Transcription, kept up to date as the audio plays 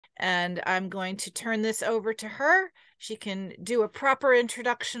and I'm going to turn this over to her. She can do a proper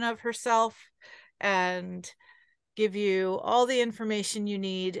introduction of herself and give you all the information you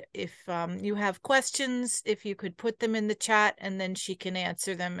need. If you have questions, if you could put them in the chat, and then she can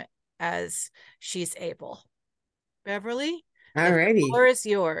answer them as she's able. Beverly, All the righty. floor is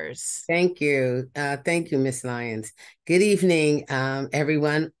yours. Thank you. Thank you, Miss Lyons. Good evening,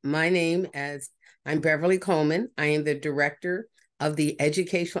 everyone. My name is I'm Beverly Coleman. I am the director of the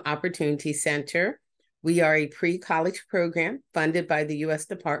Educational Opportunity Center. We are a pre-college program funded by the U.S.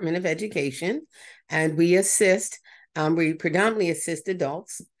 Department of Education, and we predominantly assist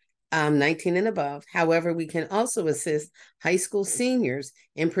adults 19 and above. However, we can also assist high school seniors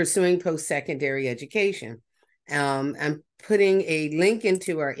in pursuing post-secondary education. I'm putting a link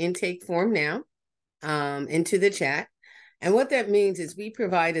into our intake form now, into the chat. And what that means is we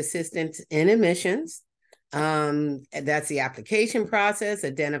provide assistance in admissions. That's the application process,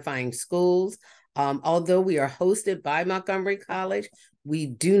 identifying schools. Although we are hosted by Montgomery College, we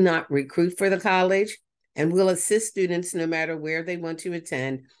do not recruit for the college, and we'll assist students no matter where they want to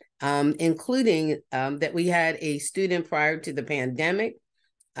attend, including that we had a student prior to the pandemic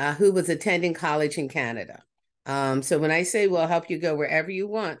who was attending college in Canada. So when I say we'll help you go wherever you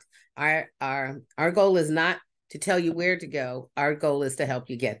want, our goal is not to tell you where to go. Our goal is to help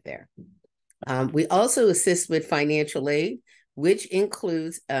you get there. We also assist with financial aid, which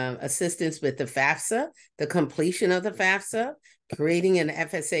includes assistance with the FAFSA, the completion of the FAFSA, creating an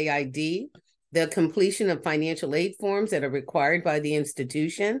FSA ID, the completion of financial aid forms that are required by the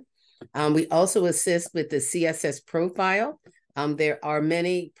institution. We also assist with the CSS profile. There are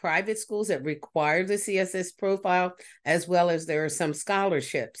many private schools that require the CSS profile, as well as there are some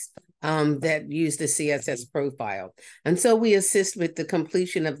scholarships that use the CSS profile. And so we assist with the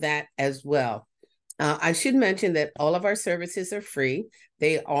completion of that as well. I should mention that all of our services are free.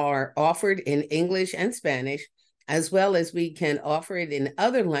 They are offered in English and Spanish, as well as we can offer it in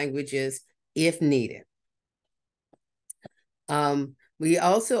other languages if needed. We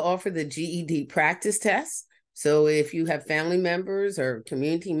also offer the GED practice test. So if you have family members or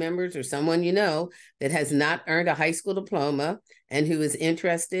community members or someone you know that has not earned a high school diploma and who is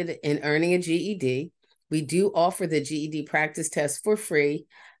interested in earning a GED, we do offer the GED practice test for free,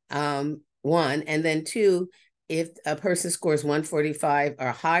 one. And then two, if a person scores 145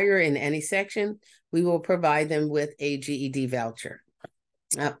 or higher in any section, we will provide them with a GED voucher.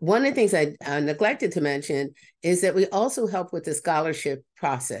 One of the things I neglected to mention is that we also help with the scholarship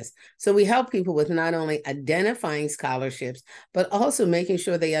process. So we help people with not only identifying scholarships, but also making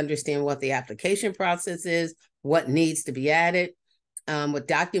sure they understand what the application process is, what needs to be added, what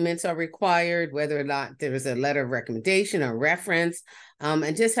documents are required, whether or not there is a letter of recommendation or reference,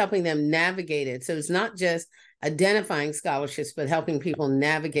 and just helping them navigate it. So it's not just identifying scholarships, but helping people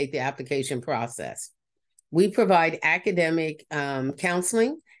navigate the application process. We provide academic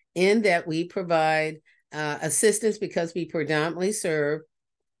counseling in that we provide assistance because we predominantly serve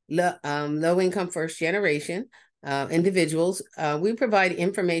low-income first-generation individuals. We provide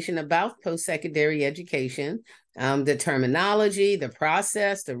information about post-secondary education, the terminology, the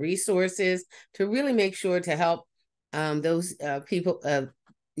process, the resources, to really make sure to help those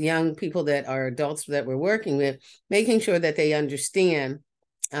young people that are adults that we're working with, making sure that they understand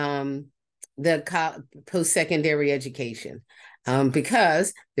the post-secondary education,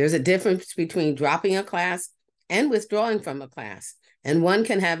 because there's a difference between dropping a class and withdrawing from a class. And one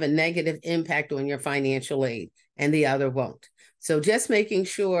can have a negative impact on your financial aid and the other won't. So just making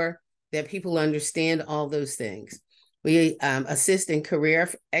sure that people understand all those things. We assist in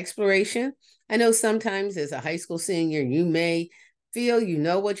career exploration. I know sometimes as a high school senior, you may feel you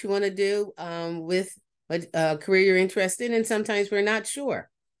know what you want to do with what career you're interested in, and sometimes we're not sure.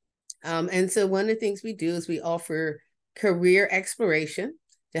 And so one of the things we do is we offer career exploration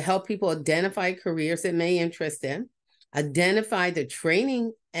to help people identify careers that may interest them, identify the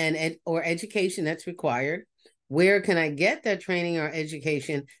training or education that's required, where can I get that training or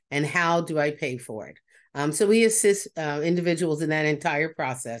education, and how do I pay for it? So we assist individuals in that entire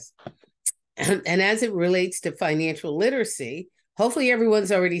process. And as it relates to financial literacy, hopefully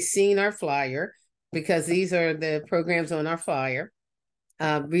everyone's already seen our flyer, because these are the programs on our flyer.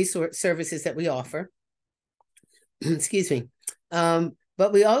 Resource services that we offer. Excuse me.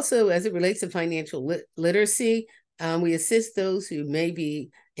 But we also, as it relates to financial literacy, we assist those who may be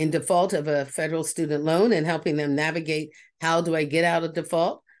in default of a federal student loan and helping them navigate how do I get out of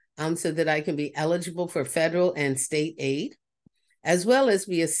default so that I can be eligible for federal and state aid, as well as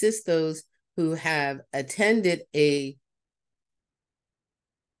we assist those who have attended a,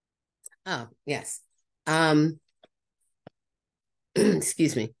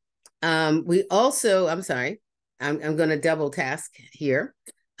 excuse me. We also, I'm sorry, I'm going to double task here.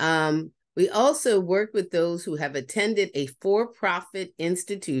 We also work with those who have attended a for-profit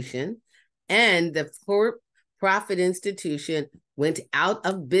institution and the for-profit institution went out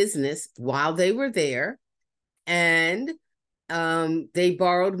of business while they were there, and they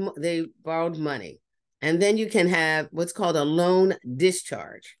borrowed money. And then you can have what's called a loan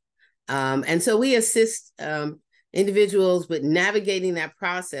discharge. And so we assist individuals with navigating that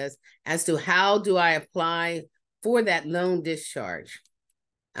process as to how do I apply for that loan discharge.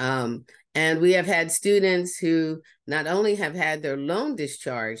 And we have had students who not only have had their loan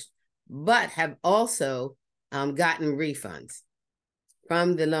discharged, but have also gotten refunds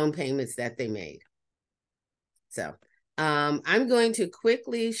from the loan payments that they made. So I'm going to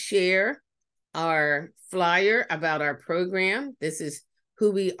quickly share our flyer about our program. This is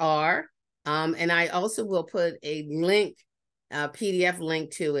who we are. And I also will put a link, a PDF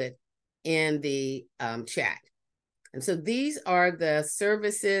link to it in the chat. And so these are the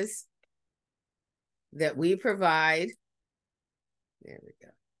services that we provide. There we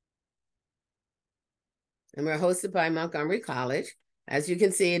go. And we're hosted by Montgomery College. As you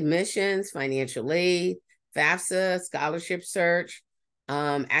can see, admissions, financial aid, FAFSA, scholarship search,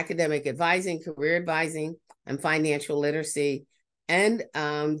 academic advising, career advising, and financial literacy. And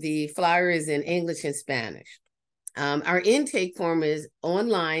the flyer is in English and Spanish. Our intake form is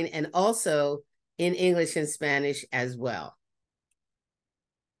online and also in English and Spanish as well.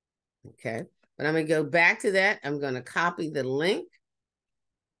 Okay, but I'm going to go back to that. I'm going to copy the link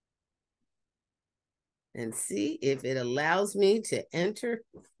and see if it allows me to enter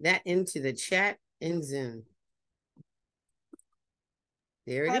that into the chat in Zoom.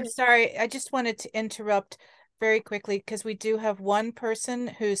 There it I'm is. sorry, I just wanted to interrupt very quickly because we do have one person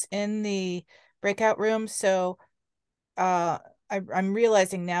who's in the breakout room. So I'm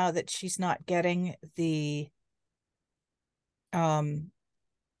realizing now that she's not getting the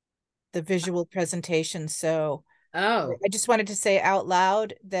visual presentation. So Oh, I just wanted to say out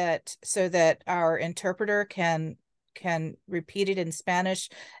loud that so that our interpreter can repeat it in Spanish,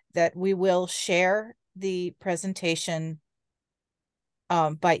 that we will share the presentation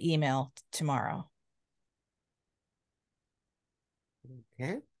by email tomorrow.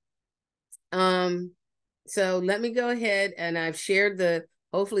 okay. So let me go ahead, and I've shared the,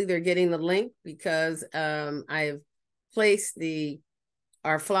 hopefully they're getting the link because I've placed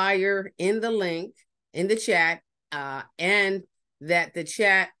our flyer in the link in the chat, and that the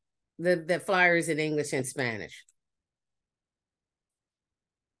chat, the flyer is in English and Spanish.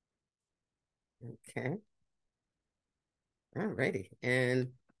 Okay. All righty. And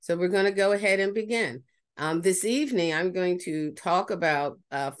so we're going to go ahead and begin. This evening, I'm going to talk about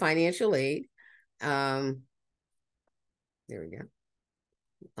financial aid. There we go.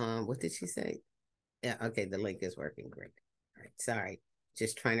 What did she say? Yeah, okay, the link is working. Great. All right, sorry.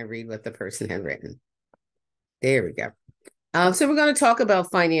 Just trying to read what the person had written. There we go. So we're going to talk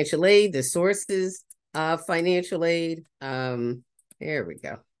about financial aid, the sources of financial aid. There we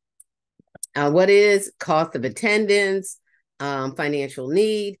go. What is cost of attendance, financial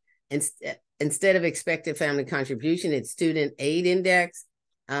need, instead of expected family contribution, it's student aid index,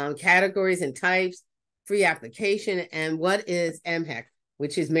 categories and types, free application, and what is MHEC,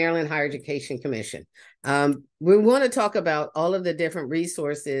 which is Maryland Higher Education Commission. We want to talk about all of the different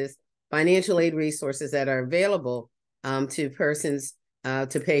resources, financial aid resources that are available to persons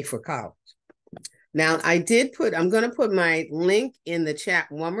to pay for college. Now, I'm going to put my link in the chat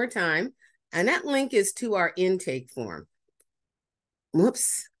one more time, and that link is to our intake form.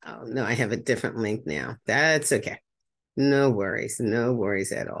 Whoops. Oh, no, I have a different link now. That's okay. No worries. No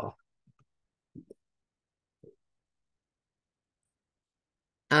worries at all.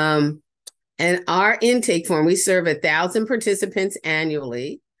 And our intake form, we serve 1,000 participants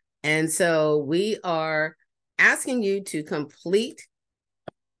annually. And so we are asking you to complete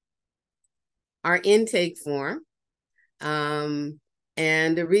our intake form.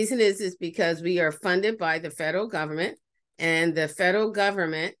 And the reason is because we are funded by the federal government, and the federal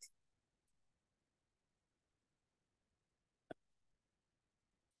government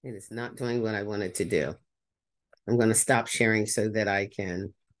it is not doing what I wanted to do. I'm going to stop sharing so that I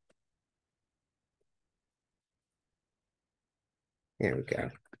can. There we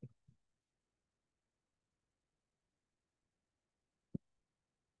go.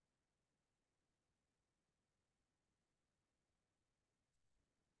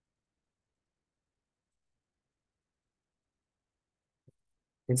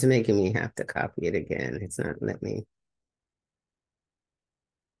 It's making me have to copy it again. It's not letting me.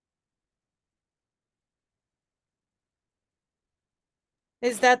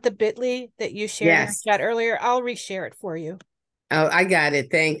 Is that the bit.ly that you shared in the Yes. chat earlier? I'll reshare it for you. Oh, I got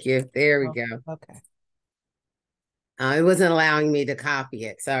it. Thank you. There we Oh, go. okay. It wasn't allowing me to copy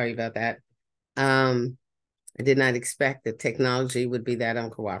it. Sorry about that. I did not expect that technology would be that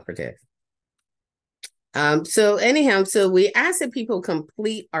uncooperative. So anyhow, so we ask that people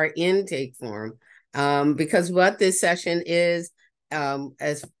complete our intake form because what this session is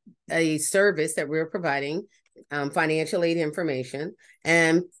as a service that we're providing financial aid information.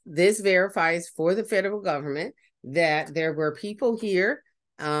 And this verifies for the federal government that there were people here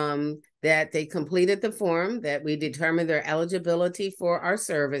that they completed the form, that we determined their eligibility for our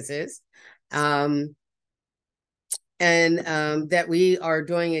services. And that we are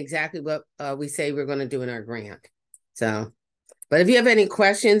doing exactly what we say we're going to do in our grant. So, but if you have any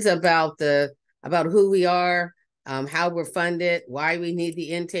questions about who we are, how we're funded, why we need the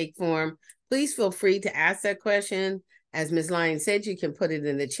intake form, please feel free to ask that question. As Ms. Lyons said, you can put it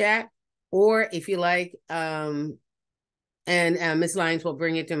in the chat, or if you like, and Ms. Lyons will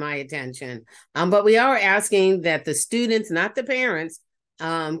bring it to my attention. But we are asking that the students, not the parents,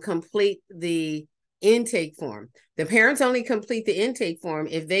 complete the intake form. The parents only complete the intake form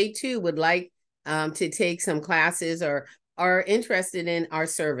if they too would like to take some classes or are interested in our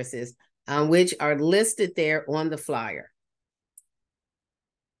services, which are listed there on the flyer.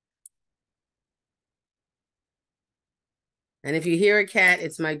 And if you hear a cat,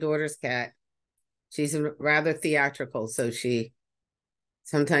 it's my daughter's cat. She's rather theatrical, so she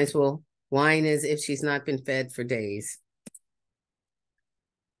sometimes will whine as if she's not been fed for days.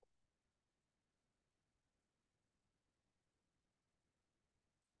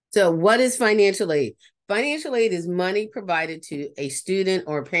 So what is financial aid? Financial aid is money provided to a student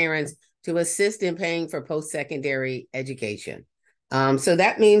or parents to assist in paying for post-secondary education. So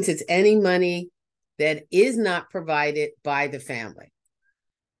that means it's any money that is not provided by the family.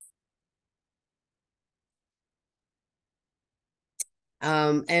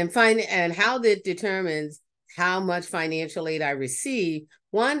 And how that determines how much financial aid I receive.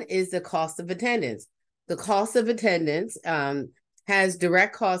 One is the cost of attendance. The cost of attendance has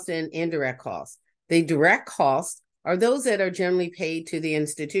direct costs and indirect costs. The direct costs are those that are generally paid to the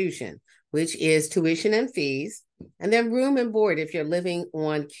institution, which is tuition and fees, and then room and board if you're living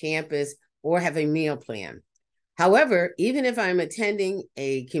on campus or have a meal plan. However, even if I'm attending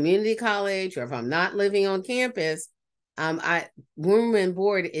a community college or if I'm not living on campus, room and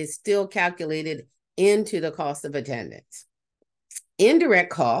board is still calculated into the cost of attendance.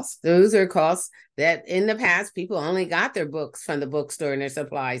 Indirect costs, those are costs that in the past people only got their books from the bookstore and their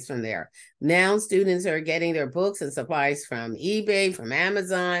supplies from there. Now students are getting their books and supplies from eBay, from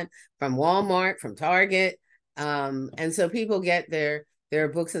Amazon, from Walmart, from Target. And so people get their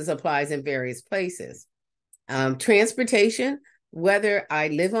books and supplies in various places. Transportation, whether I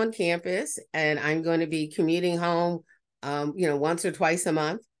live on campus and I'm going to be commuting home once or twice a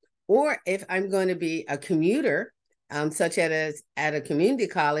month, or if I'm going to be a commuter, such as at a community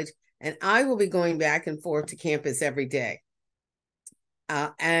college, and I will be going back and forth to campus every day.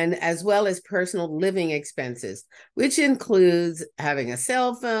 And as well as personal living expenses, which includes having a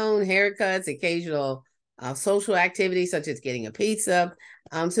cell phone, haircuts, occasional social activities such as getting a pizza.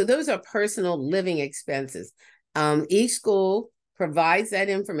 So those are personal living expenses. Each school provides that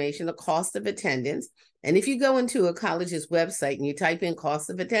information, the cost of attendance. And if you go into a college's website and you type in cost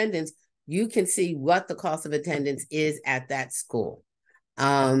of attendance, you can see what the cost of attendance is at that school,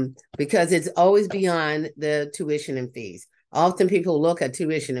 because it's always beyond the tuition and fees. Often people look at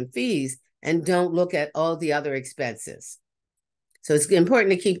tuition and fees and don't look at all the other expenses. So it's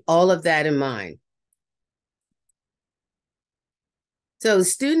important to keep all of that in mind. So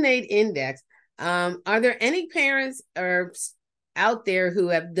student aid index, are there any parents or out there who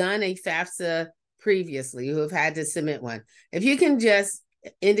have done a FAFSA previously, who have had to submit one? If you can just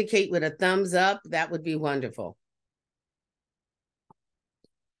indicate with a thumbs up, that would be wonderful.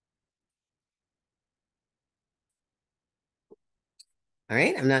 All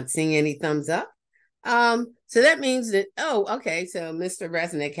right, I'm not seeing any thumbs up. So that means that, okay, so Mr.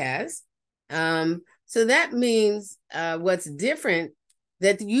 Resnick has. So that means what's different,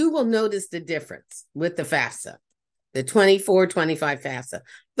 that you will notice the difference with the FAFSA, the 24-25 FAFSA.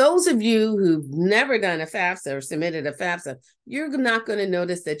 Those of you who've never done a FAFSA or submitted a FAFSA, you're not going to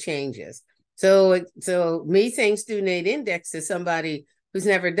notice the changes. So me saying student aid index to somebody who's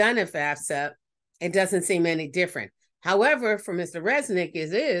never done a FAFSA, it doesn't seem any different. However, for Mr. Resnick,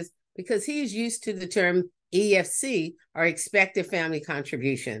 it is, because he's used to the term EFC, or expected family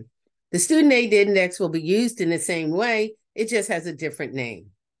contribution. The student aid index will be used in the same way, it just has a different name.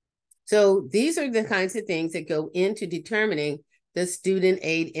 So these are the kinds of things that go into determining the student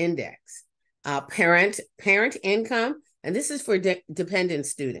aid index. Parent income, and this is for dependent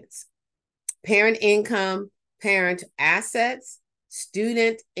students. Parent income, parent assets,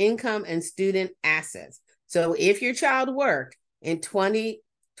 student income, and student assets. So if your child worked in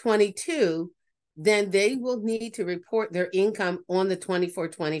 2022, then they will need to report their income on the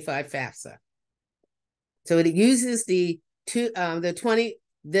 24-25 FAFSA. So it uses the 24-25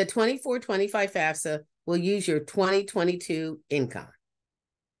 FAFSA will use your 2022 income.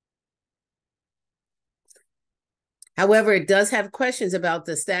 However, it does have questions about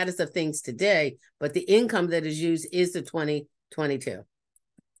the status of things today, but the income that is used is the 2022.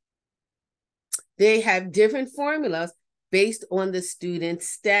 They have different formulas based on the student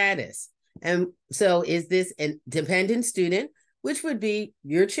status. And so is this a dependent student, which would be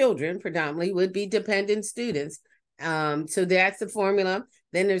your children predominantly would be dependent students. So that's the formula.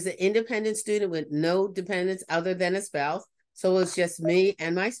 Then there's an independent student with no dependents other than a spouse. So it's just me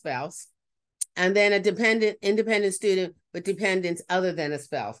and my spouse. And then a independent student with dependents other than a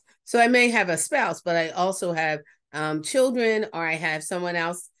spouse. So I may have a spouse, but I also have children, or I have someone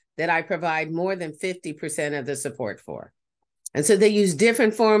else that I provide more than 50% of the support for. And so they use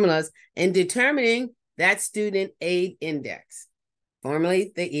different formulas in determining that student aid index,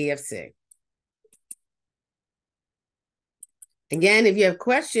 formerly the EFC. Again, if you have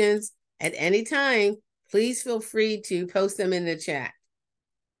questions at any time, please feel free to post them in the chat.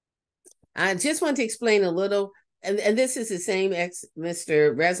 I just want to explain a little, and this is the same,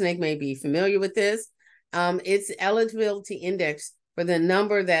 Mr. Resnick may be familiar with this. It's eligibility index for the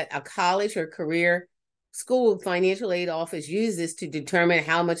number that a college or career school financial aid office uses to determine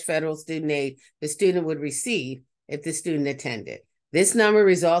how much federal student aid the student would receive if the student attended. This number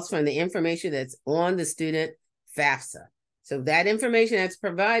results from the information that's on the student FAFSA. So that information that's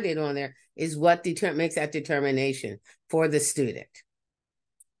provided on there is what makes that determination for the student.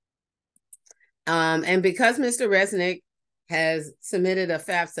 And because Mr. Resnick has submitted a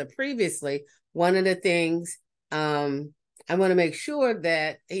FAFSA previously, one of the things I want to make sure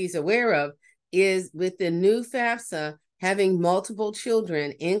that he's aware of is with the new FAFSA, having multiple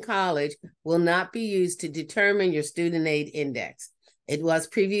children in college will not be used to determine your student aid index. It was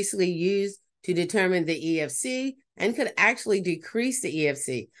previously used to determine the EFC and could actually decrease the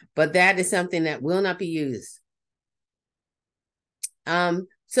EFC, but that is something that will not be used.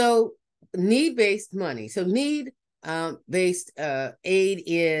 So need-based money. So need-based aid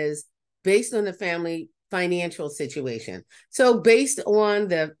is based on the family financial situation. So based on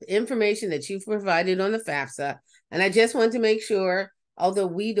the information that you've provided on the FAFSA, and I just want to make sure, although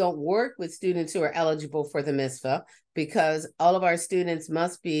we don't work with students who are eligible for the MISFA, because all of our students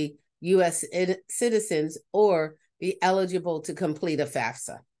must be U.S. citizens or be eligible to complete a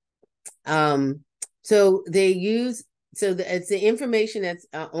FAFSA. So they use, it's the information that's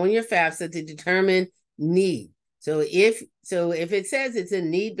on your FAFSA to determine need. So if it says it's a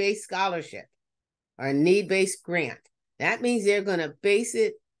need-based scholarship or a need-based grant, that means they're going to base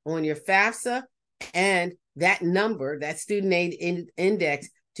it on your FAFSA and that number, that student aid index,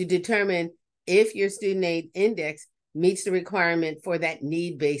 to determine if your student aid index meets the requirement for that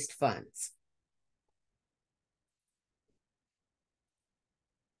need-based funds.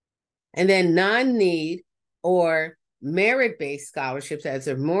 And then non-need or merit-based scholarships, as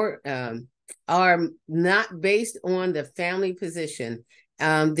are more, are not based on the family position.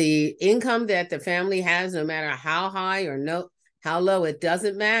 The income that the family has, no matter how high or how low, it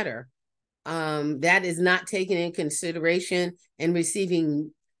doesn't matter. That is not taken in consideration in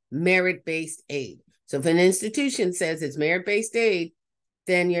receiving merit-based aid. So if an institution says it's merit-based aid,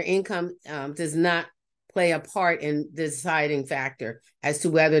 then your income does not play a part in the deciding factor as to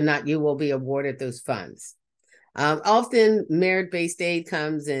whether or not you will be awarded those funds. Often merit-based aid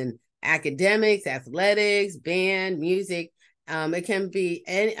comes in academics, athletics, band, music. It can be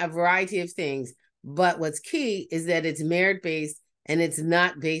a variety of things, but what's key is that it's merit-based and it's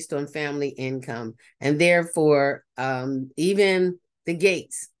not based on family income. And therefore, even the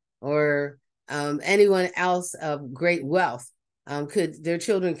Gates or anyone else of great wealth, their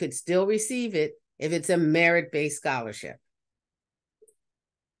children could still receive it if it's a merit-based scholarship.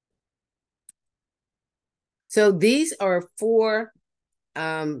 So these are 4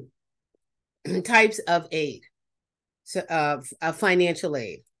 types of aid, so of financial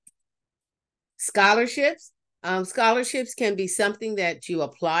aid. Scholarships. Scholarships can be something that you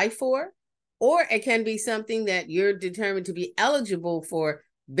apply for, or it can be something that you're determined to be eligible for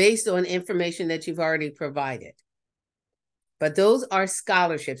based on information that you've already provided. But those are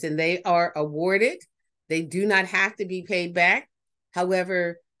scholarships and they are awarded. They do not have to be paid back.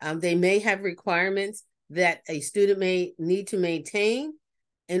 However, they may have requirements that a student may need to maintain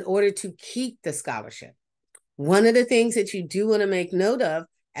in order to keep the scholarship. One of the things that you do want to make note of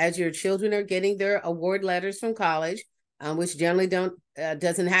as your children are getting their award letters from college, which generally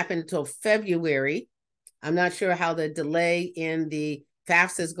doesn't happen until February. I'm not sure how the delay in the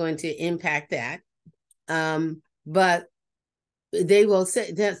FAFSA is going to impact that. But they will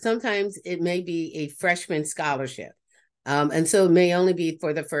say that sometimes it may be a freshman scholarship. And so it may only be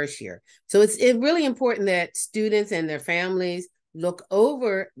for the first year. So it's really important that students and their families look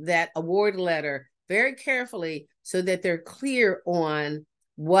over that award letter very carefully so that they're clear on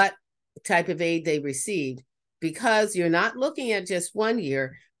what type of aid they received, because you're not looking at just 1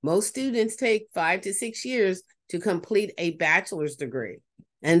 year. Most students take 5 to 6 years to complete a bachelor's degree.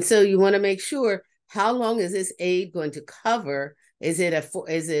 And so you want to make sure, how long is this aid going to cover? Is it a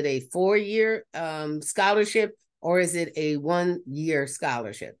 4-year scholarship, or is it a 1-year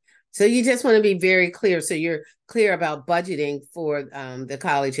scholarship? So you just want to be very clear, so you're clear about budgeting for the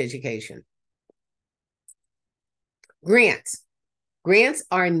college education. Grants. Grants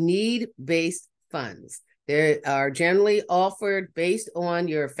are need-based funds. They are generally offered based on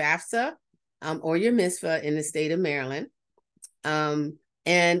your FAFSA or your MISFA in the state of Maryland.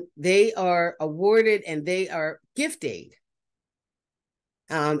 And they are awarded, and they are gift aid.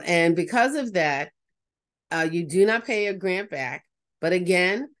 And because of that, you do not pay a grant back. But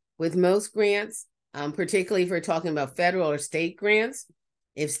again, with most grants, particularly if we're talking about federal or state grants,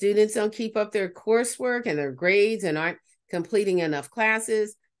 if students don't keep up their coursework and their grades and aren't completing enough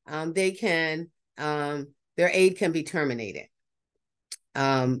classes, their aid can be terminated.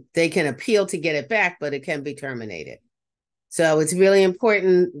 They can appeal to get it back, but it can be terminated. So it's really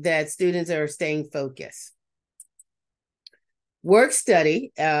important that students are staying focused. Work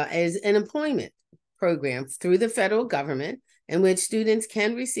study is an employment program through the federal government in which students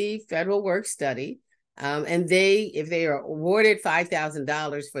can receive federal work study. And if they are awarded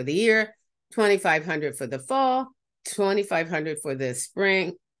 $5,000 for the year, $2,500 for the fall, $2,500 for the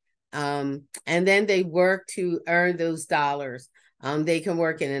spring, and then they work to earn those dollars. They can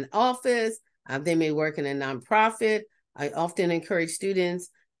work in an office. They may work in a nonprofit. I often encourage students,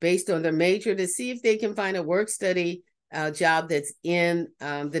 based on their major, to see if they can find a work study job that's in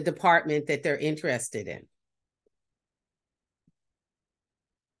the department that they're interested in.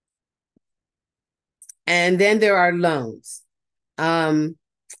 And then there are loans. And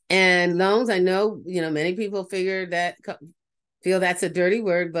loans, I know, many people feel that's a dirty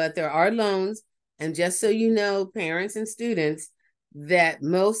word, but there are loans. And just so you know, parents and students, that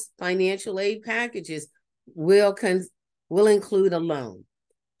most financial aid packages will include a loan.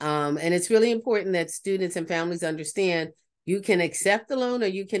 And it's really important that students and families understand you can accept the loan or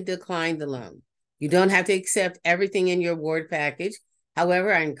you can decline the loan. You don't have to accept everything in your award package.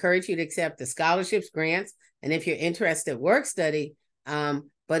 However, I encourage you to accept the scholarships, grants, and if you're interested, work study.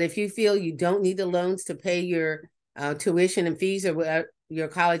 But if you feel you don't need the loans to pay your tuition and fees or your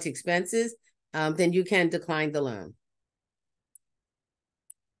college expenses, then you can decline the loan.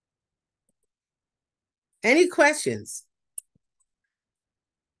 Any questions?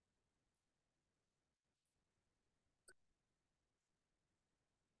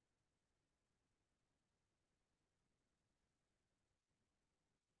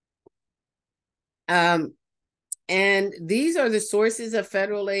 And these are the sources of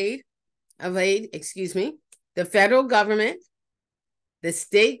aid, the federal government, the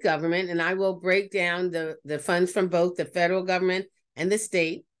state government, and I will break down the funds from both the federal government and the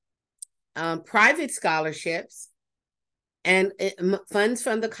state, private scholarships, and funds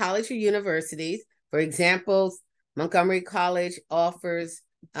from the college or universities. For example, Montgomery College offers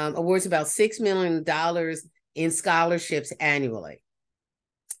awards about $6 million in scholarships annually.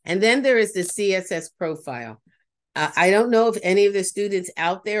 And then there is the CSS profile. I don't know if any of the students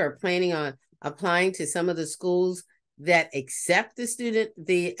out there are planning on applying to some of the schools that accept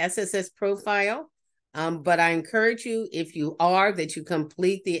the SSS profile. But I encourage you, if you are, that you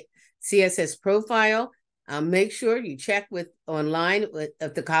complete the CSS profile. Make sure you check online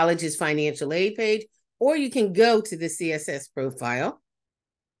at the college's financial aid page, or you can go to the CSS profile.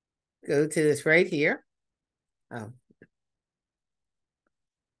 Go to this right here.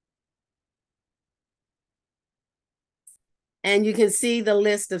 And you can see the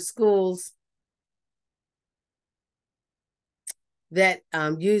list of schools that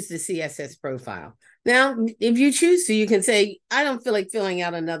use the CSS profile. Now, if you choose to, you can say, I don't feel like filling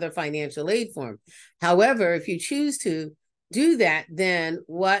out another financial aid form. However, if you choose to do that, then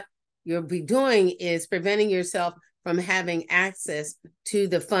what you'll be doing is preventing yourself from having access to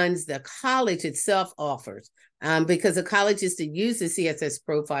the funds the college itself offers. Because the college is to use the CSS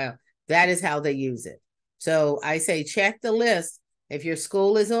profile, that is how they use it. So I say check the list. If your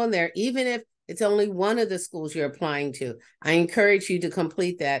school is on there, even if it's only one of the schools you're applying to, I encourage you to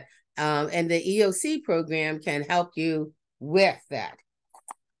complete that. And the EOC program can help you with that.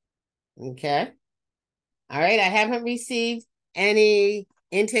 Okay. All right. I haven't received any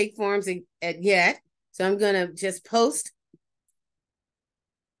intake forms yet. So I'm going to just post.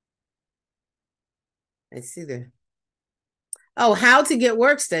 Let's see there. Oh, how to get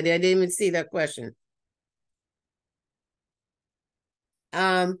work study. I didn't even see that question.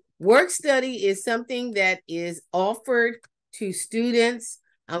 Work study is something that is offered to students.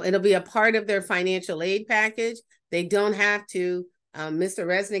 It'll be a part of their financial aid package. They don't have to. Mr.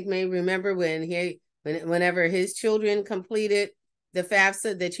 Resnick may remember whenever his children completed the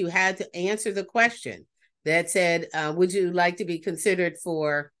FAFSA that you had to answer the question that said, would you like to be considered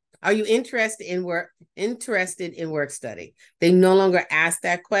for, are you interested in work study? They no longer ask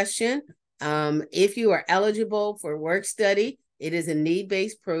that question. If you are eligible for work study, it is a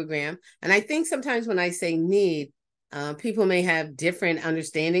need-based program. And I think sometimes when I say need, people may have different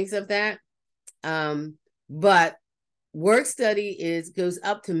understandings of that. But work study goes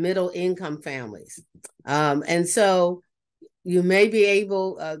up to middle income families. And so you may be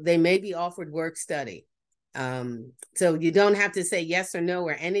they may be offered work study. So you don't have to say yes or no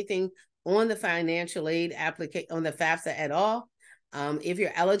or anything on the financial aid application, on the FAFSA at all. If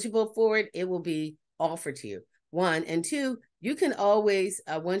you're eligible for it, it will be offered to you. One, and two, you can always,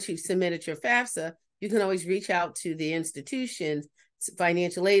 once you've submitted your FAFSA, you can always reach out to the institution's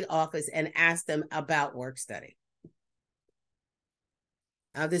financial aid office and ask them about work study.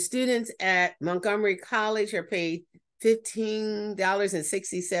 The students at Montgomery College are paid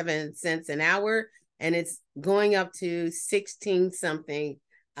 $15.67 an hour, and it's going up to 16 something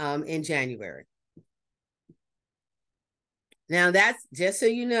in January. Now that's just so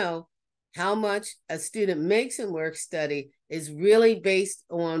you know, how much a student makes in work study is really based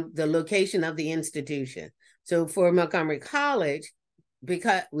on the location of the institution. So for Montgomery College,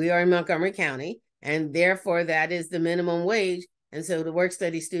 because we are in Montgomery County, and therefore that is the minimum wage, and so the work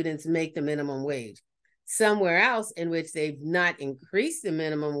study students make the minimum wage. Somewhere else in which they've not increased the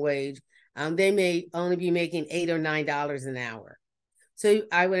minimum wage, they may only be making $8 or $9 an hour. So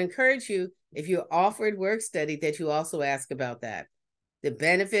I would encourage you, if you're offered work study, that you also ask about that. The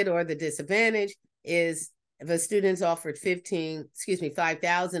benefit or the disadvantage is if a student's offered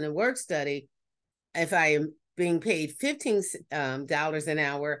 $5,000 in work study, if I am being paid $15 an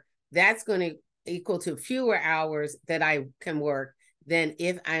hour, that's going to equal to fewer hours that I can work than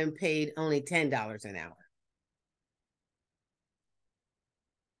if I'm paid only $10 an hour.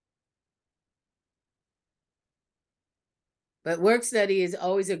 But work study is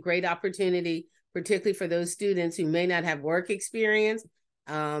always a great opportunity, particularly for those students who may not have work experience.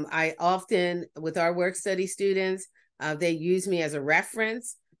 I often, with our work study students, they use me as a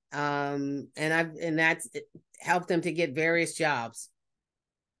reference, and that's helped them to get various jobs.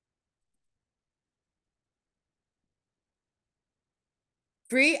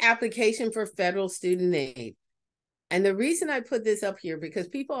 Free application for federal student aid. And the reason I put this up here, because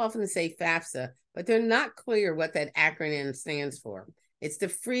people often say FAFSA, but they're not clear what that acronym stands for. It's the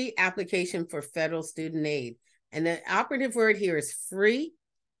free application for federal student aid. And the operative word here is free.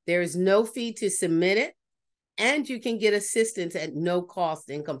 There is no fee to submit it, and you can get assistance at no cost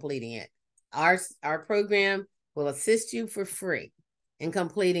in completing it. Our program will assist you for free in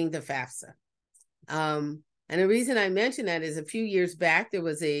completing the FAFSA. And the reason I mention that is a few years back, there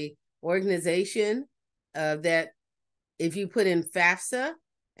was a organization that if you put in FAFSA,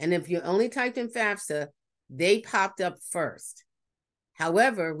 and if you only typed in FAFSA, they popped up first.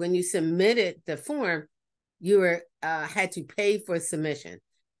 However, when you submitted the form, you had to pay for submission.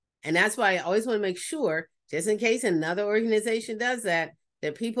 And that's why I always want to make sure, just in case another organization does that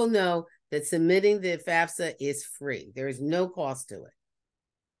people know that submitting the FAFSA is free. There is no cost to it.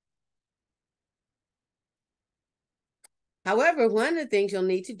 However, one of the things you'll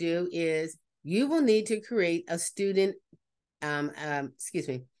need to do is you will need to create a student, an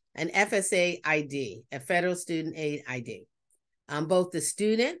FSA ID, a federal student aid ID. Both the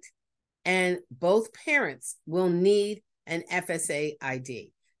student and both parents will need an FSA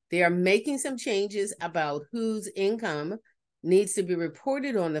ID. They are making some changes about whose income needs to be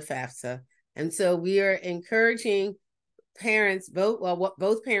reported on the FAFSA. And so we are encouraging parents,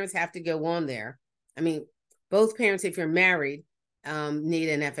 both parents have to go on there. I mean, both parents, if you're married, need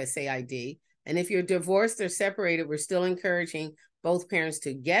an FSA ID. And if you're divorced or separated, we're still encouraging both parents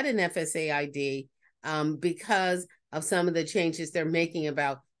to get an FSA ID because of some of the changes they're making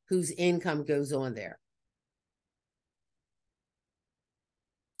about whose income goes on there.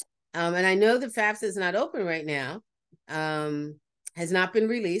 And I know the FAFSA is not open right now, has not been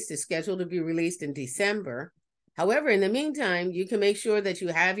released. It's scheduled to be released in December. However, in the meantime, you can make sure that you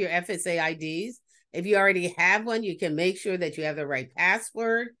have your FSA IDs. If you already have one, you can make sure that you have the right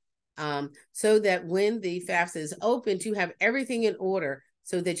password, so that when the FAFSA is open, you have everything in order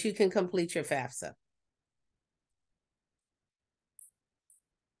so that you can complete your FAFSA.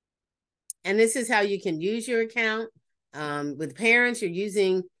 And this is how you can use your account. With parents, you're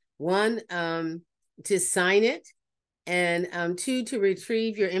using one, to sign it, and two, to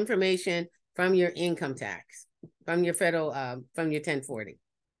retrieve your information from your income tax, from your federal, from your 1040.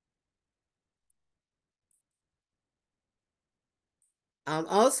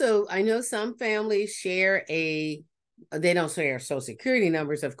 Also, I know some families share they don't share social security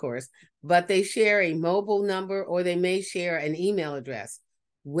numbers, of course, but they share a mobile number, or they may share an email address.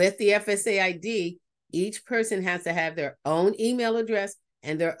 With the FSA ID, each person has to have their own email address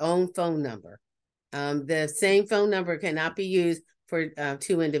and their own phone number. The same phone number cannot be used for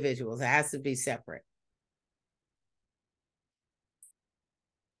two individuals. It has to be separate.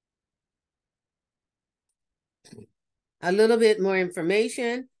 A little bit more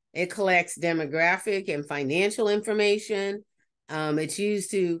information. It collects demographic and financial information. It's used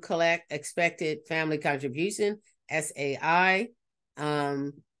to collect expected family contribution, SAI.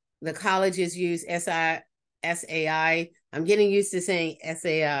 The colleges use SAI. I'm getting used to saying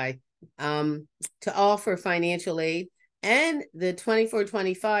SAI, to offer financial aid. And the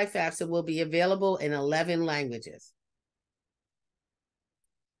 24-25 FAFSA will be available in 11 languages.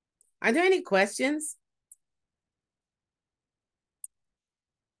 Are there any questions?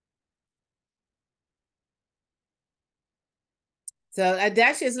 So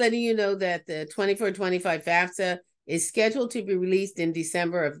that's just letting you know that the 24-25 FAFSA is scheduled to be released in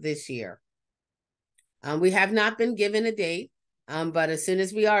December of this year. We have not been given a date, but as soon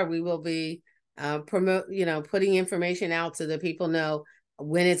as we are, we will be putting information out so that people know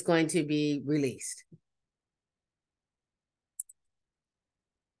when it's going to be released.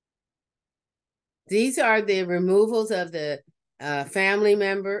 These are the removals of the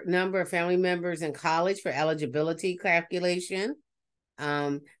number of family members in college for eligibility calculation.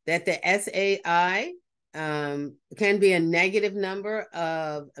 That the SAI can be a negative number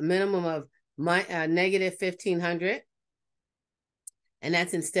of a minimum of negative 1,500. And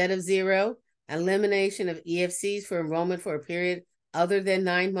that's instead of 0. Elimination of EFCs for enrollment for a period other than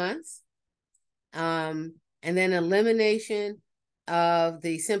 9 months. And then elimination of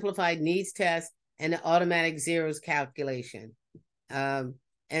the simplified needs test and the automatic zeros calculation. And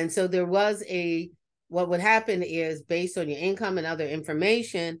so there was what would happen is, based on your income and other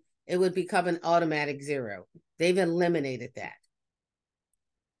information, it would become an automatic 0. They've eliminated that.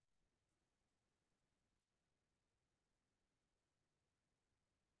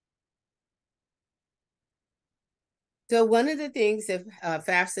 So one of the things that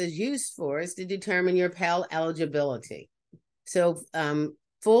FAFSA is used for is to determine your Pell eligibility. So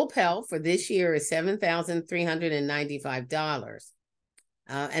full Pell for this year is $7,395.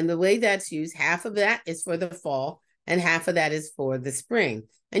 And the way that's used, half of that is for the fall and half of that is for the spring.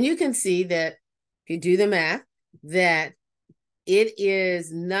 And you can see that if you do the math, that it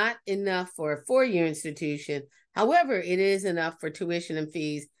is not enough for a 4-year institution. However, it is enough for tuition and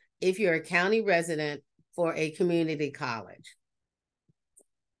fees if you're a county resident for a community college.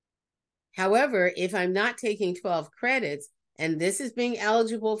 However, if I'm not taking 12 credits, and this is being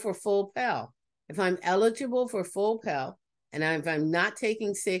eligible for full Pell, if I'm eligible for full Pell, and if I'm not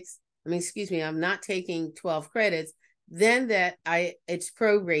taking I'm not taking 12 credits, then it's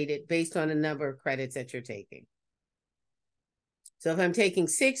prorated based on the number of credits that you're taking. So if I'm taking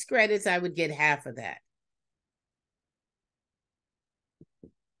 6 credits, I would get half of that.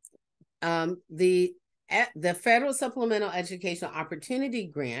 The Federal Supplemental Educational Opportunity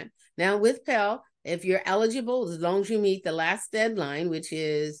Grant. Now with Pell, if you're eligible, as long as you meet the last deadline, which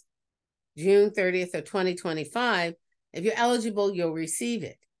is June 30th of 2025, if you're eligible, you'll receive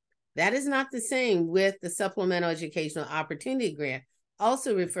it. That is not the same with the Supplemental Educational Opportunity Grant,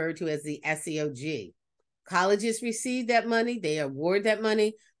 also referred to as the SEOG. Colleges receive that money. They award that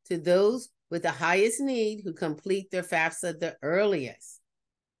money to those with the highest need who complete their FAFSA the earliest.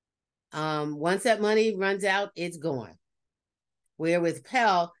 Once that money runs out, it's gone. Where with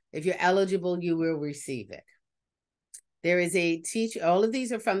Pell, if you're eligible, you will receive it. There is a teacher, all of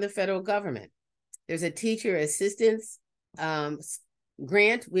these are from the federal government. There's a teacher assistance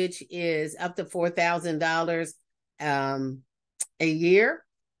grant, which is up to $4,000 a year.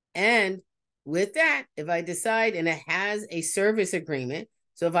 And with that, if I decide, and it has a service agreement,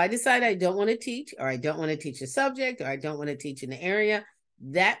 so if I decide I don't want to teach, or I don't want to teach a subject, or I don't want to teach in the area,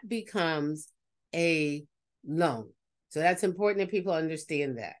 that becomes a loan. So that's important that people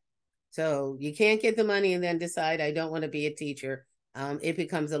understand that. So you can't get the money and then decide, I don't want to be a teacher. It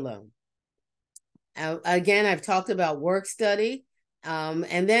becomes a loan. Again, I've talked about work study,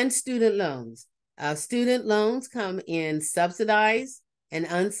 and then student loans. Student loans come in subsidized and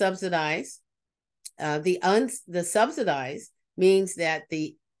unsubsidized. The subsidized means that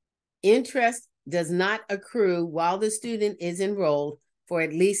the interest does not accrue while the student is enrolled for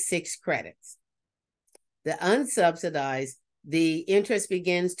at least 6 credits. The unsubsidized, the interest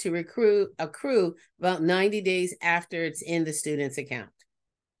begins to accrue about 90 days after it's in the student's account.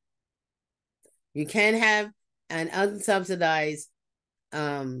 You can have an unsubsidized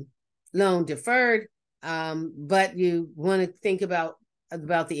loan deferred, but you want to think about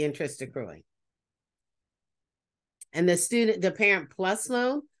the interest accruing. And the Parent Plus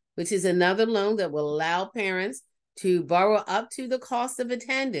loan, which is another loan that will allow parents to borrow up to the cost of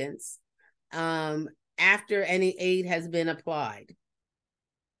attendance after any aid has been applied.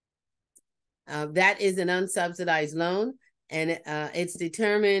 That is an unsubsidized loan, and it's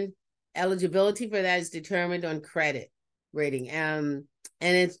determined, eligibility for that is determined on credit rating. And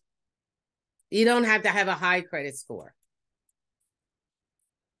you don't have to have a high credit score,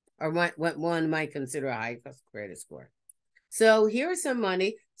 or what one might consider a high credit score. So here's some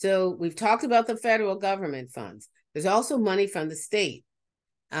money. So we've talked about the federal government funds. There's also money from the state.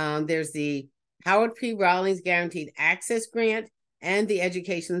 There's the Howard P. Rawlings Guaranteed Access Grant and the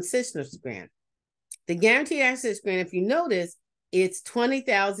Education Assistance Grant. The Guaranteed Access Grant, if you notice, it's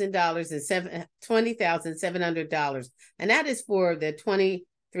 $20,700, and that is for the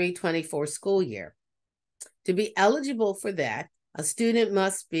 23-24 school year. To be eligible for that, a student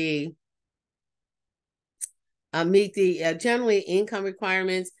must be meet the generally income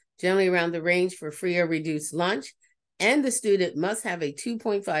requirements, generally around the range for free or reduced lunch, and the student must have a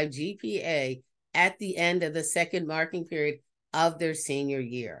 2.5 GPA at the end of the second marking period of their senior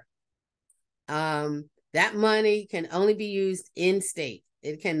year. That money can only be used in state.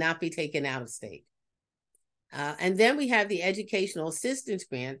 It cannot be taken out of state. And then we have the Educational Assistance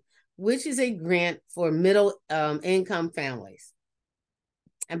Grant, which is a grant for middle income families,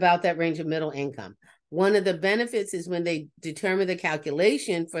 about that range of middle income. One of the benefits is when they determine the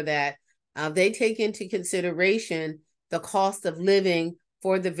calculation for that, they take into consideration the cost of living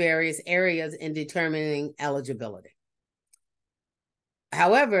for the various areas in determining eligibility.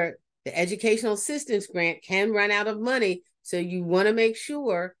 However, the Educational Assistance Grant can run out of money, so you want to make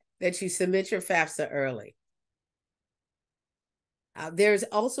sure that you submit your FAFSA early. There's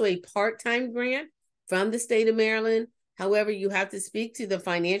also a part-time grant from the state of Maryland. However, you have to speak to the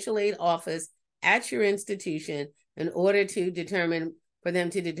financial aid office at your institution in order to determine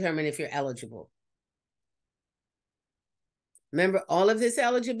if you're eligible. Remember, all of this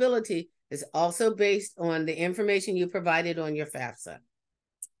eligibility is also based on the information you provided on your FAFSA.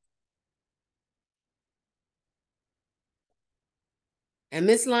 And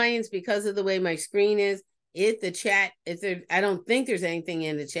Ms. Lyons, because of the way my screen is, I don't think there's anything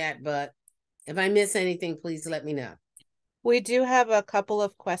in the chat, but if I miss anything, please let me know. We do have a couple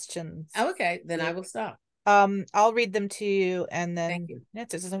of questions. Okay, then I will stop. I'll read them to you and then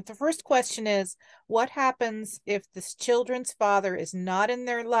answer. So the first question is, what happens if this children's father is not in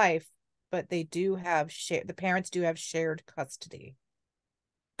their life, but they do have the parents do have shared custody?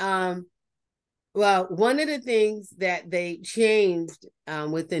 Well, one of the things that they changed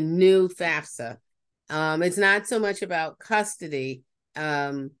with the new FAFSA, it's not so much about custody,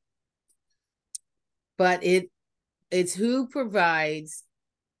 but it's who provides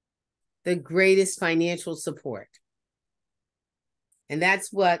the greatest financial support. And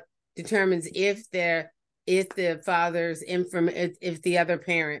that's what determines if the other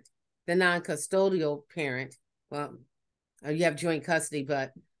parent, the non-custodial parent, well, you have joint custody,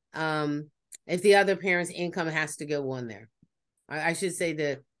 but if the other parent's income has to go on there. I should say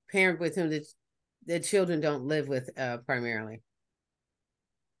the parent with whom the children don't live with primarily.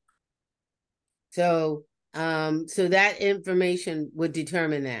 So that information would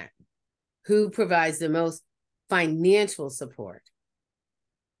determine that. Who provides the most financial support?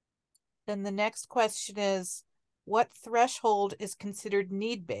 Then the next question is, what threshold is considered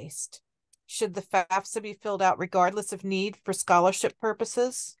need-based? Should the FAFSA be filled out regardless of need for scholarship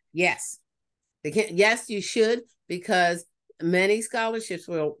purposes? Yes. Yes, you should, because many scholarships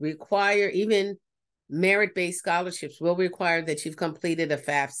will require, even merit-based scholarships will require that you've completed a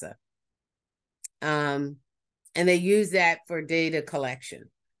FAFSA. And they use that for data collection.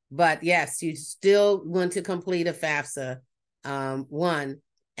 But yes, you still want to complete a FAFSA, one.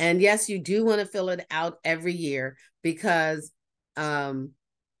 And yes, you do want to fill it out every year, because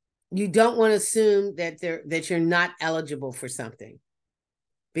you don't want to assume that you're not eligible for something,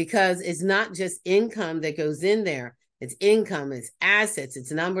 because it's not just income that goes in there. It's income, it's assets,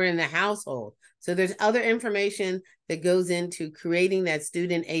 it's number in the household. So there's other information that goes into creating that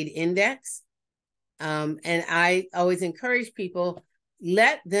student aid index. And I always encourage people,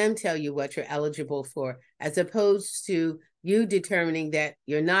 let them tell you what you're eligible for, as opposed to you determining that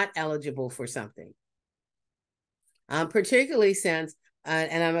you're not eligible for something. Particularly since,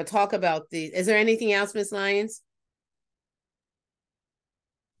 and I'm going to talk about is there anything else, Ms. Lyons?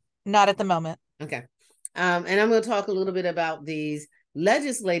 Not at the moment. Okay. And I'm going to talk a little bit about these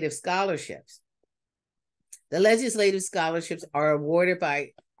legislative scholarships. The legislative scholarships are awarded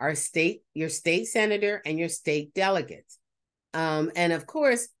by your state senator and your state delegates. And of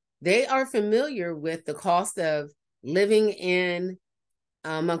course, they are familiar with the cost of living in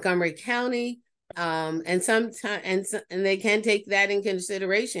Montgomery County, and sometimes and they can take that in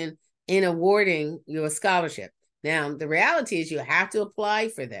consideration in awarding you a scholarship. Now, the reality is you have to apply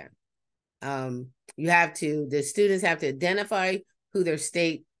for them. The students have to identify who their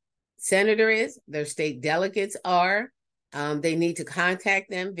state senator is, their state delegates are. They need to contact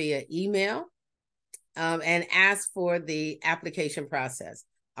them via email and ask for the application process.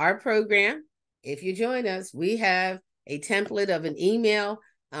 Our program, if you join us, we have a template of an email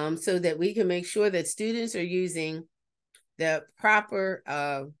so that we can make sure that students are using the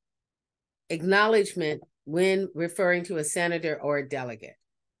proper acknowledgement when referring to a senator or a delegate.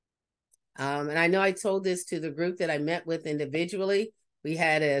 And I know I told this to the group that I met with individually. We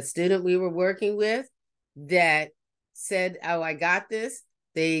had a student we were working with that said, oh, I got this.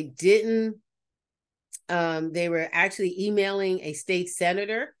 They didn't, they were actually emailing a state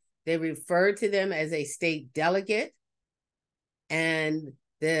senator. They referred to them as a state delegate. And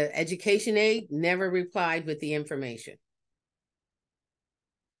the education aide never replied with the information.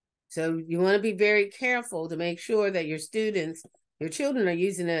 So you want to be very careful to make sure that your children are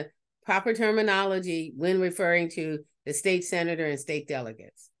using the proper terminology when referring to the state senator and state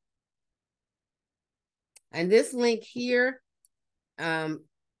delegates. And this link here, we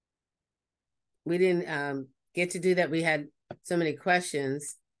didn't get to do that. We had so many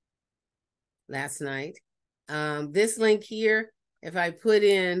questions last night. This link here, if I put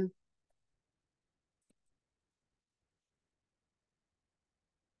in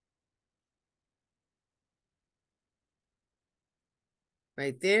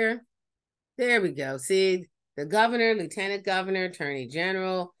right there, there we go. See, the governor, lieutenant governor, attorney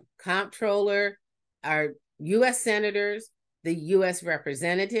general, comptroller, our U.S. senators, the U.S.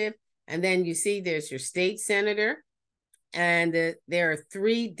 representative, and then you see there's your state senator, and there are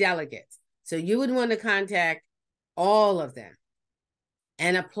 3 delegates. So you would want to contact all of them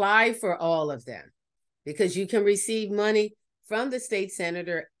and apply for all of them, because you can receive money from the state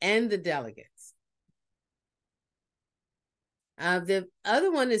senator and the delegates. The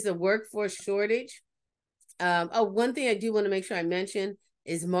other one is the workforce shortage. One thing I do want to make sure I mention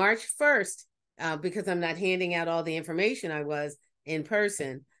is March 1st, because I'm not handing out all the information I was in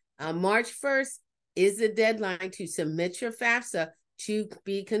person. March 1st is the deadline to submit your FAFSA to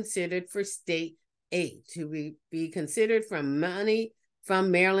be considered for state aid, to be considered for money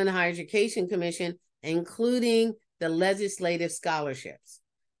from Maryland Higher Education Commission, including the legislative scholarships.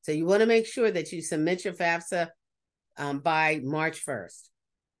 So you want to make sure that you submit your FAFSA by March 1st.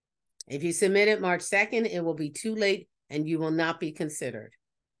 If you submit it March 2nd, it will be too late and you will not be considered.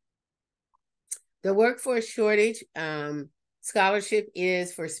 The workforce shortage scholarship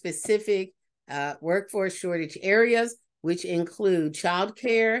is for specific workforce shortage areas, which include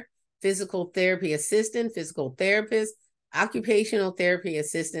childcare, physical therapy assistant, physical therapist, occupational therapy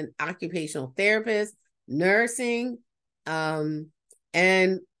assistant, occupational therapist, nursing,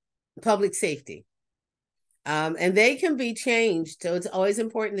 and public safety. And they can be changed. So it's always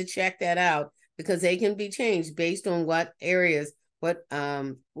important to check that out, because they can be changed based on what areas, what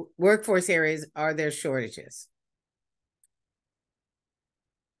workforce areas are there shortages.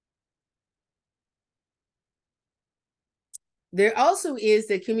 There also is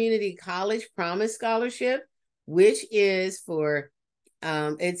the Community College Promise Scholarship, which is for,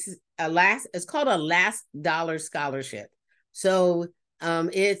 it's called a last dollar scholarship. So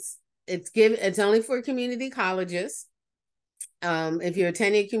it's only for community colleges. If you're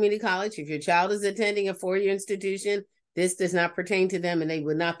attending a community college, if your child is attending a 4-year institution, this does not pertain to them and they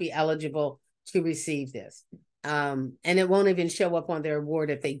would not be eligible to receive this. And it won't even show up on their award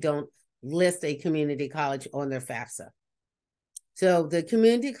if they don't list a community college on their FAFSA. So the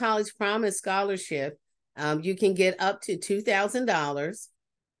Community College Promise Scholarship, you can get up to $2,000,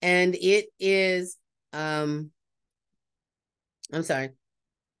 and it is I'm sorry,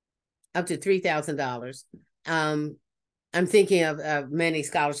 up to $3,000. I'm thinking of many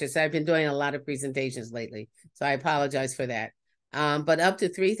scholarships. I've been doing a lot of presentations lately, so I apologize for that. But up to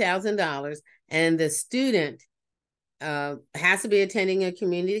 $3,000, and the student has to be attending a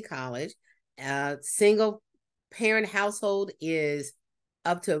community college. Single parent household is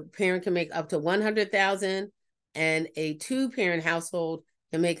up to, parent can make up to $100,000, and a two-parent household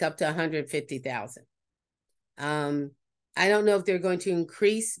can make up to $150,000. I don't know if they're going to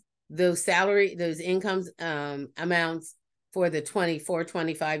increase those incomes amounts for the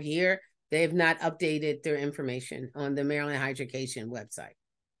 24-25 year. They have not updated their information on the Maryland Higher Education website.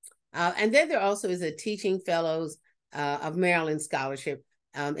 And then there also is a Teaching Fellows of Maryland scholarship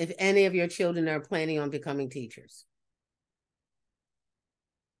if any of your children are planning on becoming teachers.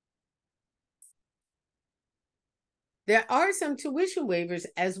 There are some tuition waivers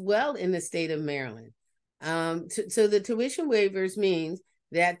as well in the state of Maryland. So the tuition waivers means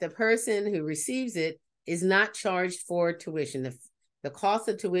that the person who receives it is not charged for tuition. The cost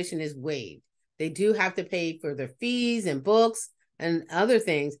of tuition is waived. They do have to pay for their fees and books and other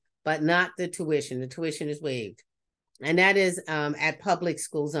things, but not the tuition. The tuition is waived. And that is at public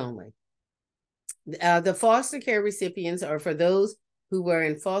schools only. The foster care recipients are for those who were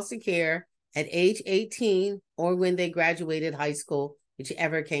in foster care at age 18 or when they graduated high school,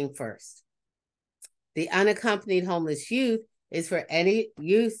 whichever came first. The unaccompanied homeless youth is for any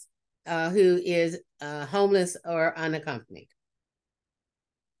youth who is homeless or unaccompanied.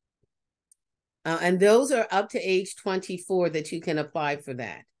 And those are up to age 24 that you can apply for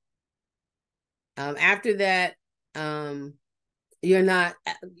that. After that, you're not,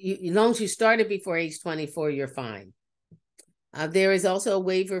 as long as you started before age 24, you're fine. There is also a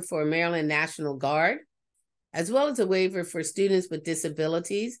waiver for Maryland National Guard, as well as a waiver for students with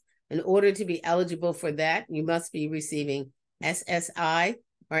disabilities. In order to be eligible for that, you must be receiving SSI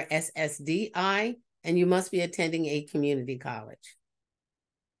or SSDI, and you must be attending a community college.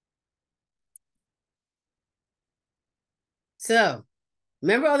 So,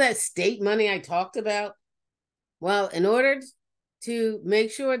 remember all that state money I talked about? Well, in order to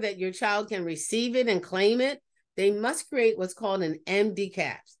make sure that your child can receive it and claim it, they must create what's called an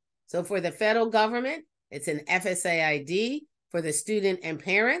MDCAPS. So for the federal government, it's an FSAID. For the student and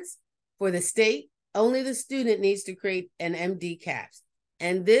parents, for the state, only the student needs to create an MDCAPS.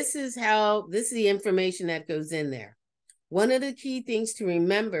 And this is the information that goes in there. One of the key things to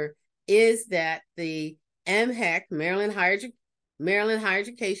remember is that the MHEC, Maryland Higher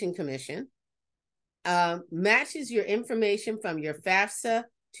Education Commission, matches your information from your FAFSA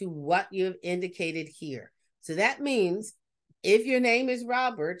to what you've indicated here. So that means if your name is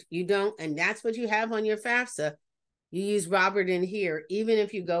Robert, you don't, and that's what you have on your FAFSA, you use Robert in here, even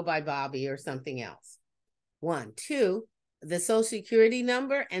if you go by Bobby or something else. 1, 2, the social security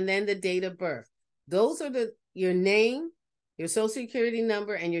number, and then the date of birth. Those are your name, your social security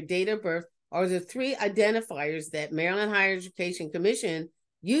number, and your date of birth are the 3 identifiers that Maryland Higher Education Commission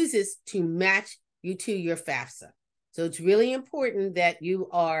uses to match you to your FAFSA. So it's really important that you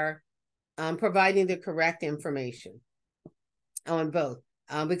are providing the correct information on both,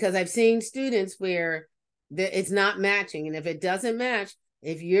 because I've seen students where it's not matching, and if it doesn't match,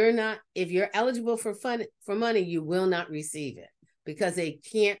 if you're eligible for money, you will not receive it because they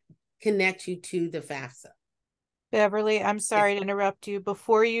can't connect you to the FAFSA. Beverly, I'm sorry to interrupt you.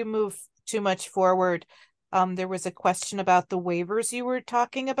 Before you move too much forward, there was a question about the waivers you were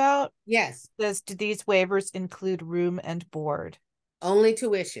talking about. Yes. Do these waivers include room and board? Only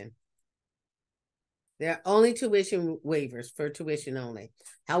tuition. They're only tuition waivers for tuition only.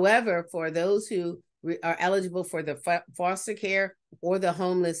 However, for those who are eligible for the foster care or the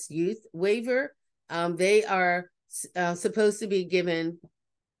homeless youth waiver, they are supposed to be given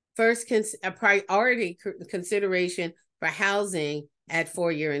first a priority consideration for housing at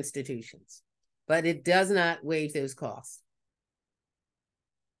four-year institutions, but it does not waive those costs.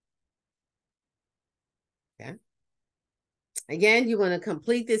 Okay. Again, you want to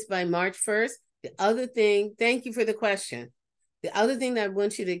complete this by March 1st. The other thing, thank you for the question. The other thing that I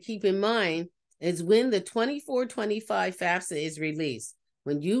want you to keep in mind is when the 24-25 FAFSA is released,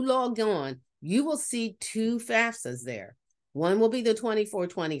 when you log on, you will see 2 FAFSAs there. One will be the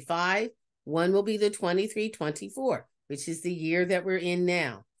 24-25, one will be the 23-24, which is the year that we're in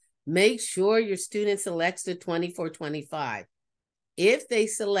now. Make sure your student selects the 24-25. If they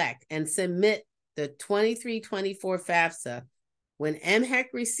select and submit the 23-24 FAFSA, when MHEC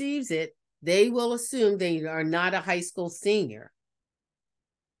receives it, they will assume they are not a high school senior.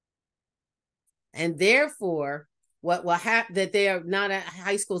 And therefore, what will happen, that they are not a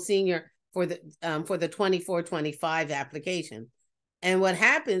high school senior for the 24-25 application. And what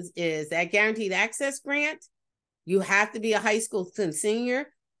happens is that guaranteed access grant, you have to be a high school senior.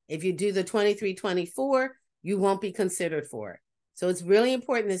 If you do the 23-24, you won't be considered for it. So it's really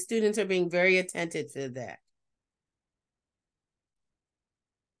important that students are being very attentive to that.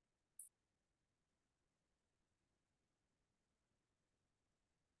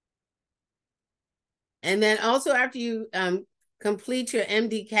 And then also after you complete your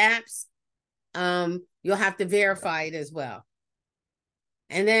MD caps, you'll have to verify it as well.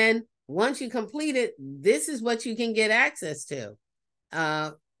 And then once you complete it, this is what you can get access to.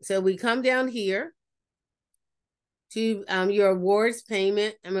 So we come down here to your awards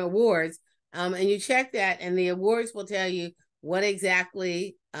payment, awards, and you check that, and the awards will tell you what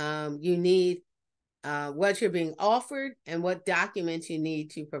exactly you need, what you're being offered, and what documents you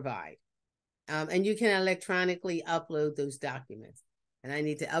need to provide. And you can electronically upload those documents. And I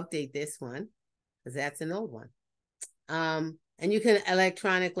need to update this one because that's an old one. And you can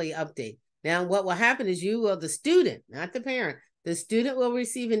electronically update. Now, what will happen is the student, not the parent, the student will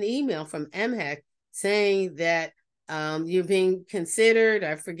receive an email from MHEC saying that you're being considered.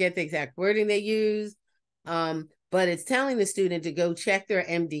 I forget the exact wording they use, but it's telling the student to go check their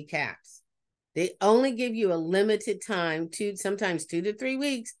MD caps. They only give you a limited time, sometimes 2 to 3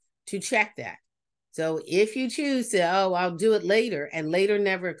 weeks, to check that. So if you choose to, I'll do it later, and later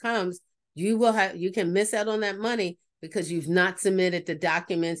never comes, you can miss out on that money because you've not submitted the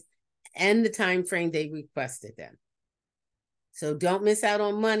documents and the time frame they requested them. So don't miss out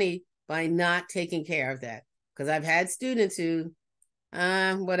on money by not taking care of that. Because I've had students who,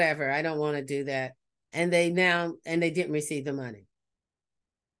 whatever, I don't want to do that. And they didn't receive the money.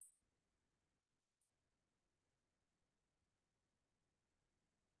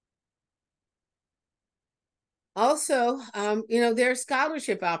 Also, there are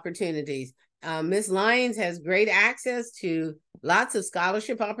scholarship opportunities. Ms. Lyons has great access to lots of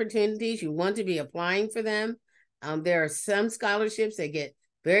scholarship opportunities. You want to be applying for them. There are some scholarships that get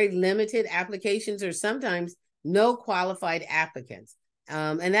very limited applications or sometimes no qualified applicants.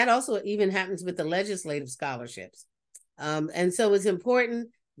 And that also even happens with the legislative scholarships. And so it's important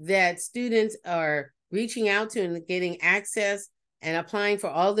that students are reaching out to and getting access and applying for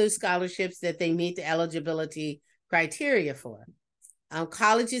all those scholarships that they meet the eligibility criteria for.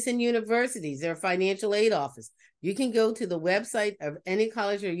 Colleges and universities, their financial aid office. You can go to the website of any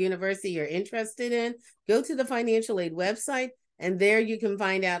college or university you're interested in, go to the financial aid website, and there you can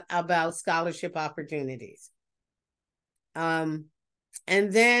find out about scholarship opportunities. And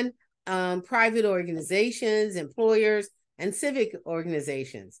then private organizations, employers, and civic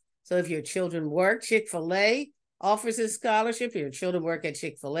organizations. So if your children work, Chick-fil-A offers a scholarship. If your children work at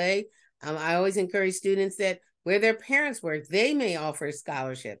Chick-fil-A, I always encourage students that where their parents work, they may offer a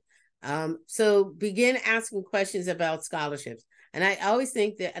scholarship. So begin asking questions about scholarships. And I always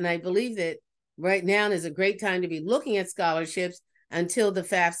think that, and I believe that right now is a great time to be looking at scholarships until the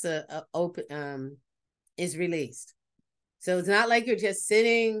FAFSA is released. So it's not like you're just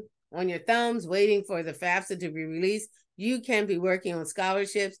sitting on your thumbs waiting for the FAFSA to be released. You can be working on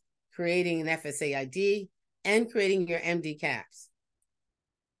scholarships, creating an FSA ID, and creating your MD caps.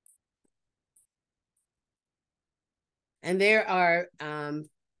 And there are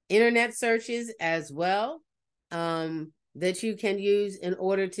internet searches as well that you can use in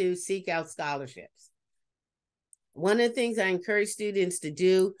order to seek out scholarships. One of the things I encourage students to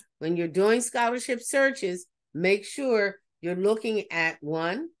do when you're doing scholarship searches, make sure you're looking at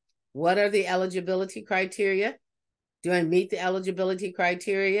one, what are the eligibility criteria? Do I meet the eligibility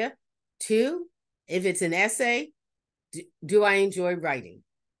criteria? 2, if it's an essay, do I enjoy writing?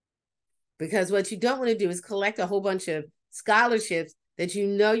 Because what you don't want to do is collect a whole bunch of scholarships that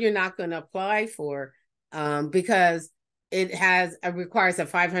you're not going to apply for because it requires a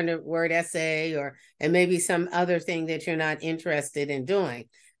 500-word essay and maybe some other thing that you're not interested in doing.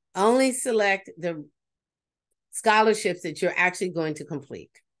 Only select the scholarships that you're actually going to complete.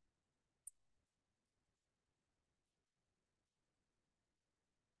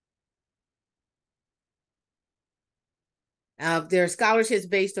 There are scholarships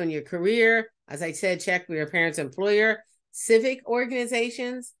based on your career. As I said, check with your parents' employer. Civic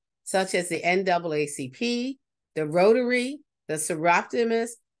organizations such as the NAACP, the Rotary, the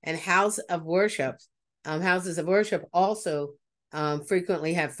Seroptimus, and Houses of Worship also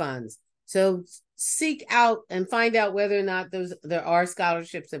frequently have funds. So seek out and find out whether or not there are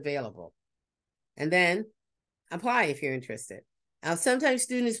scholarships available. And then apply if you're interested. Now, sometimes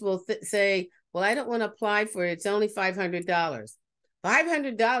students will say, well, I don't want to apply for it. It's only $500.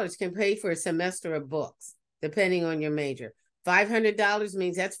 $500 can pay for a semester of books, depending on your major. $500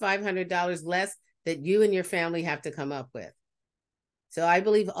 means that's $500 less that you and your family have to come up with. So I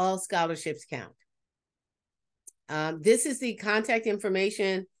believe all scholarships count. This is the contact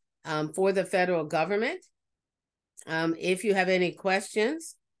information for the federal government. If you have any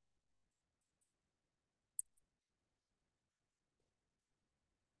questions.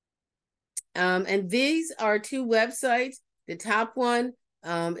 And these are two websites. The top one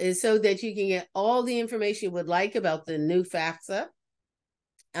is so that you can get all the information you would like about the new FAFSA.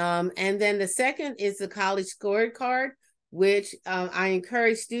 And then the second is the college scorecard, which I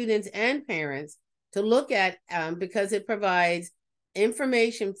encourage students and parents to look at because it provides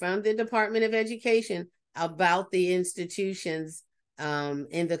information from the Department of Education about the institutions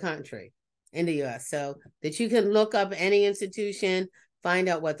in the country, in the US, so that you can look up any institution, find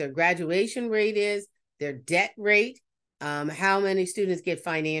out what their graduation rate is, their debt rate, how many students get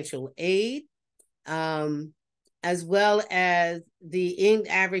financial aid, as well as the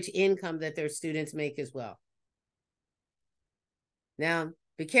average income that their students make as well. Now,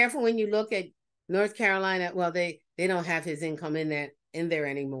 be careful when you look at North Carolina. Well, they don't have his income in there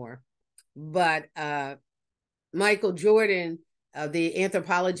anymore. But Michael Jordan of the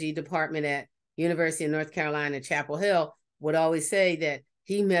anthropology department at University of North Carolina, Chapel Hill, would always say that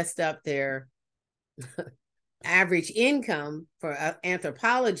he messed up their average income for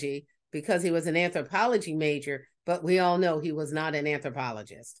anthropology because he was an anthropology major, but we all know he was not an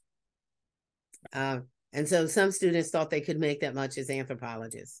anthropologist. And so some students thought they could make that much as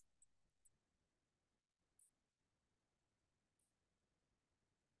anthropologists.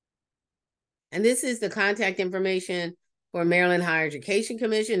 And this is the contact information for Maryland Higher Education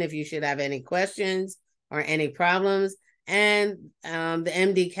Commission if you should have any questions or any problems, and the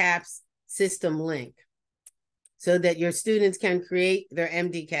MD-CAPS system link so that your students can create their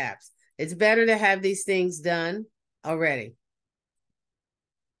MD-CAPS. It's better to have these things done already.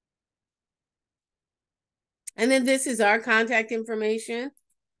 And then this is our contact information.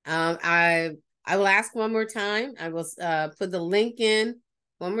 I will ask one more time. I will put the link in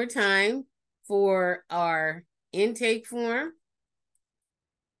one more time for our intake form.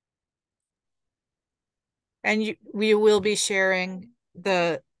 And we will be sharing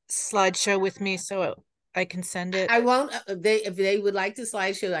the slideshow with me so I can send it. I won't. If they would like to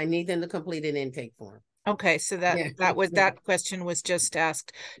slideshow, I need them to complete an intake form. Okay, so that question was just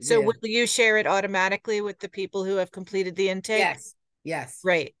asked. So Yeah. will you share it automatically with the people who have completed the intake? Yes. Yes.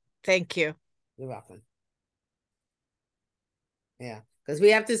 Great. Thank you. You're welcome. Yeah, because we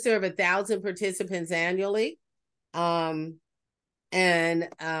have to serve 1,000 participants annually.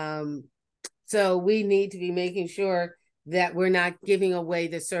 So we need to be making sure that we're not giving away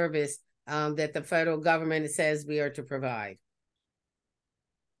the service that the federal government says we are to provide.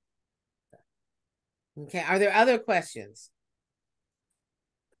 Okay, are there other questions?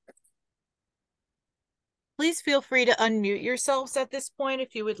 Please feel free to unmute yourselves at this point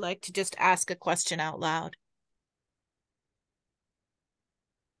if you would like to just ask a question out loud.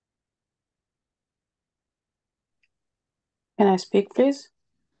 Can I speak, please?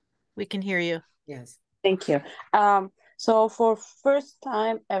 We can hear you. Yes. Thank you. So for first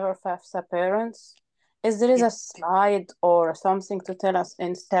time ever FAFSA parents, is a slide or something to tell us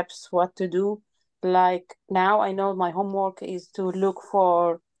in steps what to do? Like now I know my homework is to look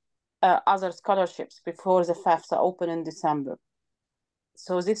for other scholarships before the FAFSA open in December.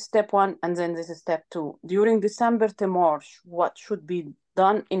 So this is step one, and then this is step two. During December to March, what should be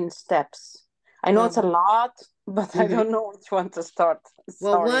done in steps? I know it's a lot, but I don't know which one to start.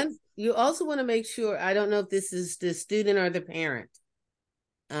 Well, one, you also want to make sure, I don't know if this is the student or the parent.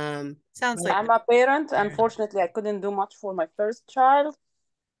 Sounds like I'm a parent. Unfortunately, I couldn't do much for my first child.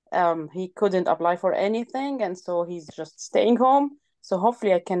 He couldn't apply for anything, and so he's just staying home. So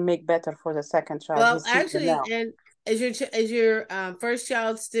hopefully I can make better for the second child. Well, actually, and is your first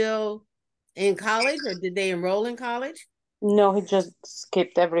child still in college, or did they enroll in college? No, he just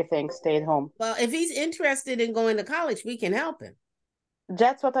skipped everything, stayed home. Well, if he's interested in going to college, we can help him.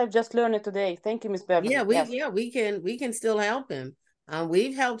 That's what I've just learned today. Thank you, Miss Beverly. Yeah, we can still help him.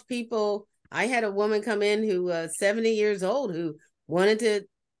 We've helped people. I had a woman come in who was 70 years old who wanted to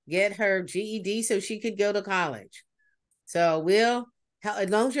get her GED so she could go to college. So we'll help, as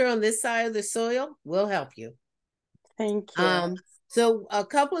long as you're on this side of the soil, we'll help you. Thank you. So a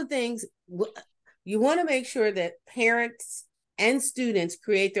couple of things. You want to make sure that parents and students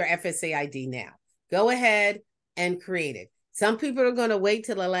create their FSA ID now. Go ahead and create it. Some people are going to wait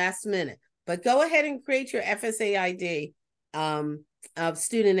till the last minute, but go ahead and create your FSA ID of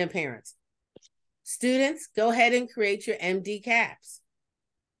student and parents. Students, go ahead and create your MD-CAPS.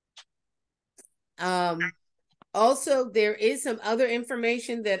 Also, there is some other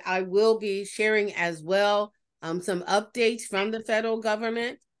information that I will be sharing as well some updates from the federal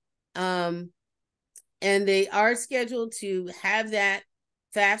government. And they are scheduled to have that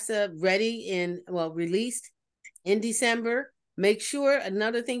FAFSA released in December. Make sure,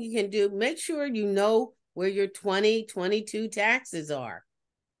 another thing you can do, make sure you know where your 2022 taxes are.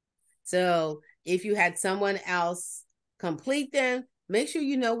 So if you had someone else complete them, make sure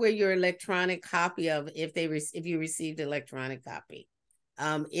you know where your electronic copy of, if you received an electronic copy.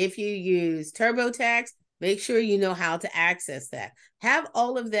 If you use TurboTax, make sure you know how to access that. Have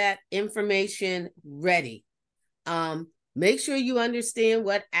all of that information ready. Make sure you understand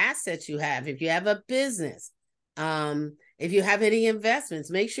what assets you have. If you have a business, if you have any investments,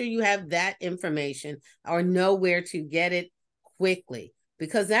 make sure you have that information or know where to get it quickly.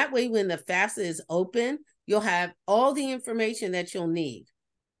 Because that way, when the FAFSA is open, you'll have all the information that you'll need.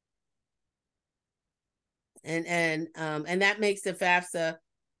 And that makes the FAFSA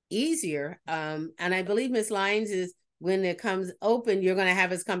easier. And I believe Ms. Lyons is, when it comes open, you're going to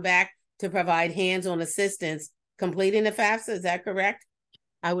have us come back to provide hands-on assistance completing the FAFSA. Is that correct?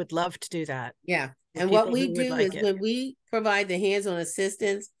 I would love to do that. Yeah. And what we do is when we provide the hands-on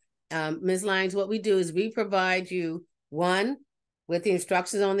assistance, Ms. Lyons, what we do is we provide you, one, with the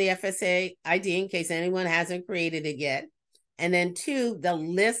instructions on the FSA ID in case anyone hasn't created it yet. And then two, the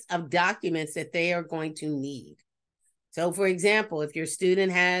list of documents that they are going to need. So for example, if your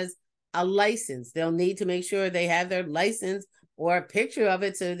student has a license, they'll need to make sure they have their license or a picture of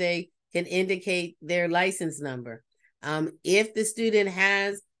it so they can indicate their license number. If the student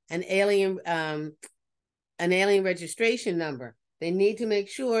has an alien registration number, they need to make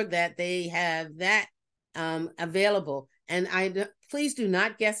sure that they have that available. And please do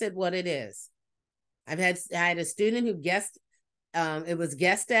not guess at what it is. I had a student who guessed, it was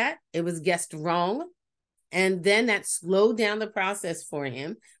guessed wrong. And then that slowed down the process for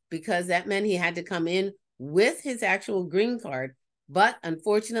him because that meant he had to come in with his actual green card, but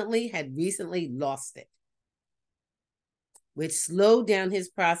unfortunately had recently lost it, which slowed down his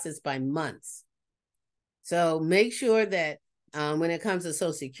process by months. So make sure that when it comes to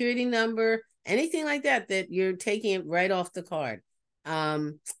Social Security number, anything like that, that you're taking it right off the card.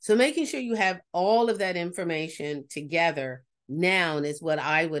 So making sure you have all of that information together now is what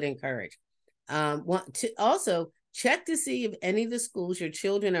I would encourage. Want to also check to see if any of the schools your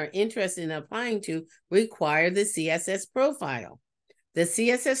children are interested in applying to require the CSS profile. The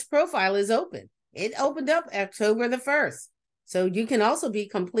CSS profile is open. It opened up October the 1st. So you can also be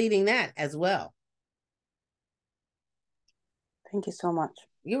completing that as well. Thank you so much.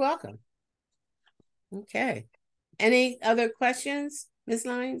 You're welcome. Okay. Any other questions, Ms.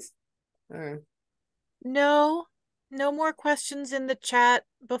 Lyons? No more questions in the chat.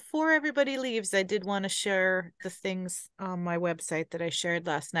 Before everybody leaves, I did want to share the things on my website that I shared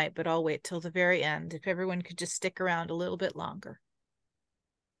last night, but I'll wait till the very end. If everyone could just stick around a little bit longer.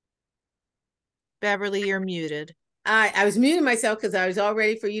 Beverly, you're muted. I was muting myself because I was all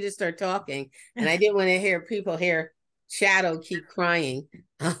ready for you to start talking, and I didn't want to hear people hear Shadow keep crying.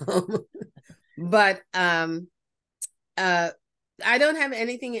 But I don't have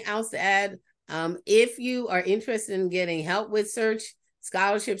anything else to add. If you are interested in getting help with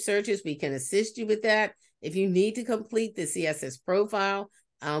scholarship searches, we can assist you with that. If you need to complete the CSS profile,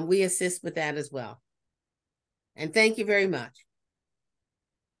 we assist with that as well. And thank you very much.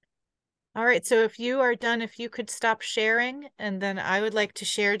 All right, so if you are done, if you could stop sharing, and then I would like to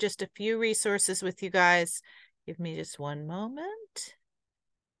share just a few resources with you guys. Give me just one moment.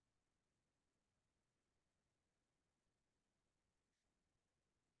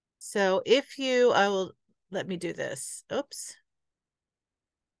 So let me do this. Oops.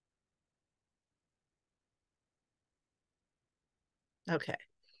 Okay.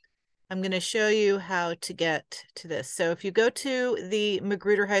 I'm going to show you how to get to this. So if you go to the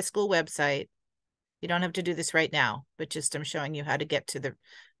Magruder High School website, you don't have to do this right now, but just I'm showing you how to get to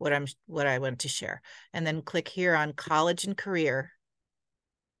what I want to share. And then click here on College and Career.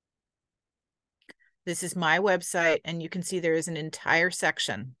 This is my website, and you can see there is an entire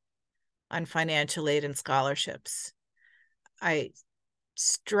section on financial aid and scholarships. I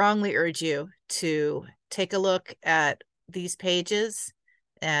strongly urge you to take a look at these pages.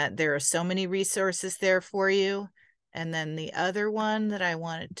 There are so many resources there for you. And then the other one that I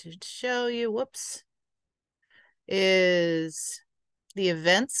wanted to show you, whoops, is the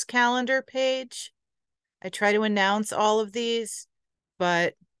events calendar page. I try to announce all of these,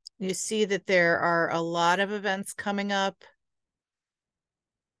 but you see that there are a lot of events coming up.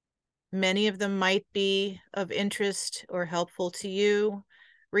 Many of them might be of interest or helpful to you.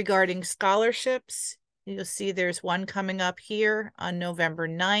 Regarding scholarships, you'll see there's one coming up here on November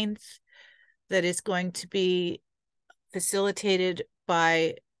 9th. that is going to be facilitated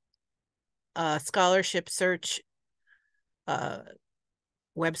by a scholarship search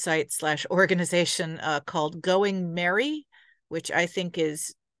website / organization called Going Merry, which I think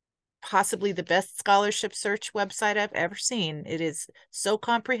is possibly the best scholarship search website I've ever seen. It is so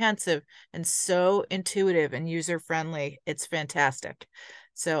comprehensive and so intuitive and user-friendly. It's fantastic.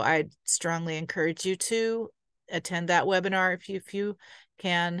 So I strongly encourage you to attend that webinar if you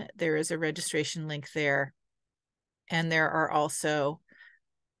can. There is a registration link there. And there are also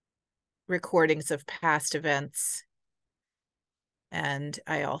recordings of past events. And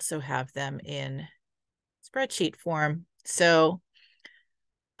I also have them in spreadsheet form. So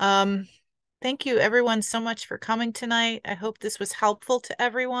thank you everyone so much for coming tonight. I hope this was helpful to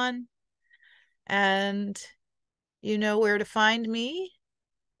everyone. And you know where to find me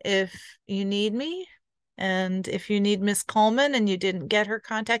if you need me. And if you need Miss Coleman and you didn't get her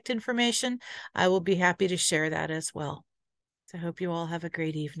contact information, I will be happy to share that as well. So I hope you all have a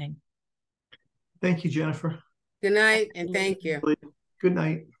great evening. Thank you, Jennifer. Good night, and thank you. Good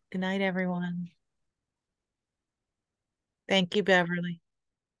night. Good night, everyone. Thank you, Beverly.